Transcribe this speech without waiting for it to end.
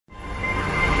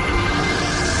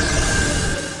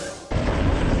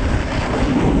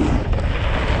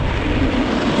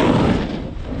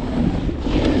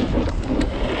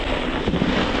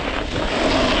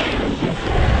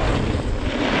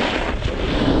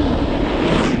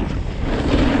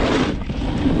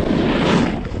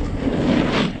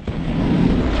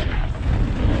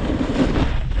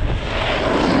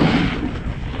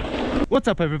What's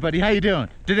up, everybody? How you doing?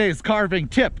 Today's carving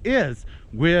tip is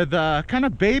with kind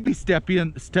of baby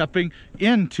stepping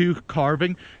into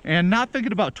carving and not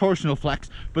thinking about torsional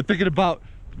flex, but thinking about,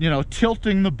 you know,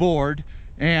 tilting the board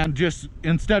and just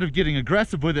instead of getting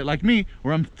aggressive with it like me,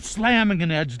 where I'm slamming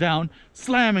an edge down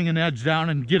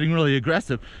and getting really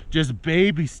aggressive, just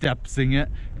baby stepsing it.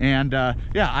 And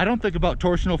yeah, I don't think about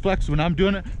torsional flex when I'm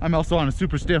doing it. I'm also on a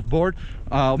super stiff board.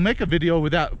 I'll make a video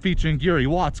with that featuring Gary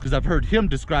Watts because I've heard him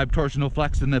describe torsional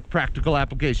flex and the practical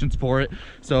applications for it.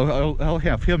 So I'll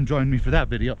have him join me for that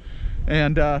video.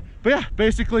 And but yeah,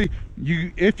 basically,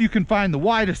 if you can find the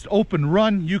widest open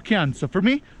run you can. So for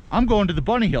me, I'm going to the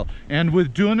bunny hill, and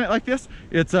with doing it like this,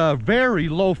 it's a very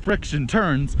low friction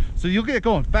turns, so you'll get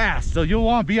going fast. So you'll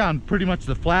want to be on pretty much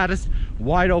the flattest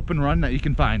wide open run that you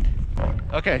can find.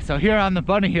 Okay, so here on the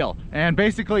bunny hill, and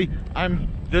basically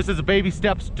this is a baby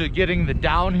steps to getting the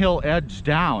downhill edge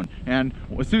down, and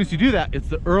as soon as you do that, it's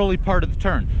the early part of the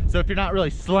turn. So if you're not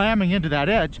really slamming into that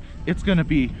edge, it's going to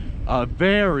be a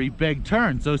very big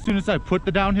turn. So as soon as I put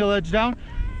the downhill edge down,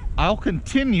 I'll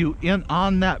continue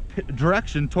on that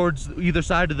direction towards either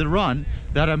side of the run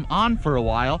that I'm on for a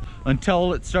while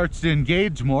until it starts to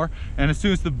engage more. And as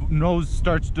soon as the nose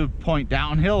starts to point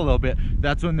downhill a little bit,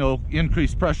 that's when they'll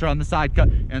increase pressure on the side cut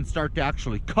and start to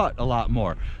actually cut a lot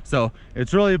more. So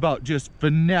it's really about just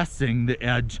finessing the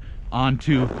edge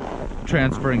onto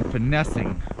transferring,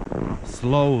 finessing,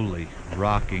 slowly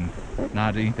rocking,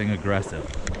 not anything aggressive.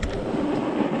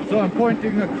 So I'm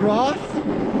pointing across.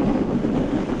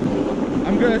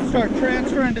 I'm going to start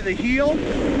transferring to the heel,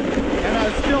 and I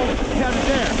was still headed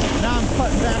there. Now I'm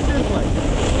cutting back this way.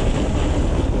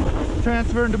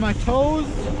 Transferring to my toes.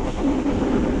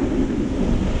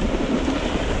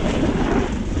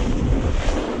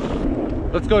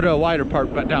 Let's go to a wider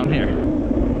part but down here.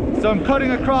 So I'm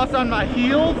cutting across on my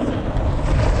heels,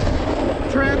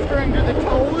 transferring to the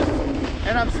toes,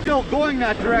 and I'm still going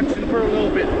that direction for a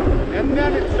little bit. And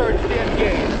then it starts to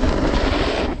engage.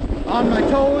 On my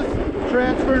toes,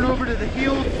 transferring over to the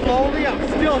heels slowly. I'm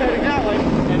still heading that way,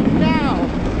 and now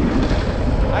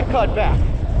I cut back.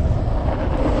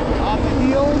 Off the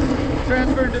heels,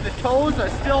 transferring to the toes. I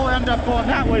still end up going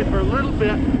that way for a little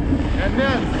bit, and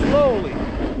then slowly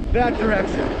that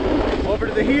direction. Over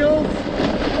to the heels.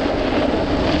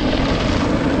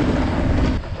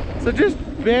 So just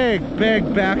big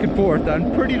back and forth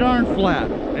on pretty darn flat,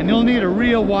 and you'll need a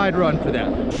real wide run for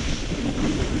that.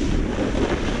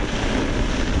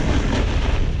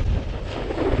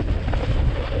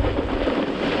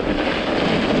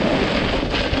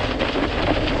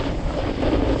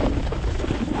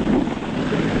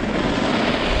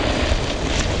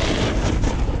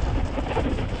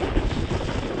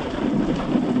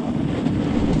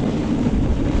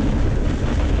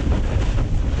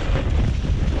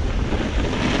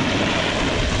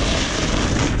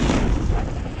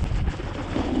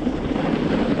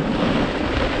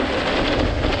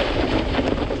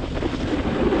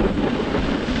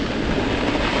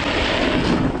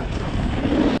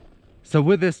 So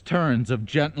with this turns of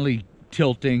gently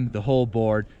tilting the whole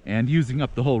board and using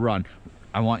up the whole run,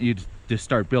 I want you to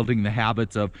start building the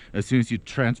habits of, as soon as you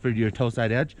transfer to your toe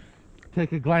side edge,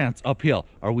 take a glance uphill.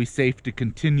 Are we safe to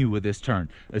continue with this turn?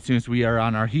 As soon as we are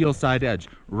on our heel side edge,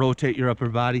 rotate your upper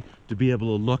body to be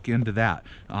able to look into that.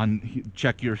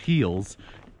 Check your heels.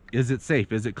 Is it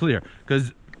safe? Is it clear?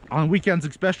 Because on weekends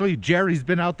especially, Jerry's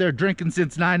been out there drinking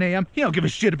since 9 a.m. He don't give a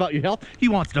shit about your health. He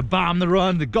wants to bomb the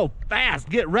run, to go fast,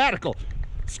 get radical.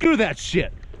 Screw that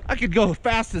shit. I could go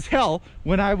fast as hell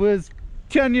when I was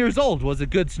 10 years old. Was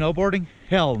it good snowboarding?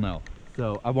 Hell no.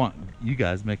 So I want you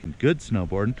guys making good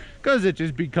snowboarding because it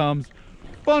just becomes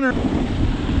funner.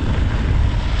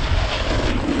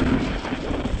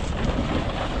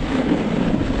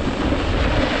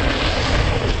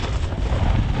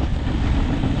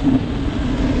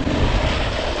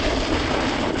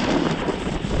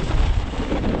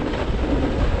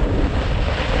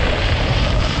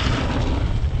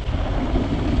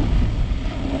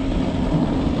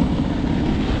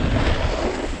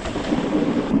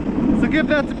 Give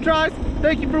that some tries.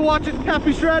 Thank you for watching.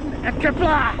 Happy shredding and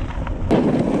kapla!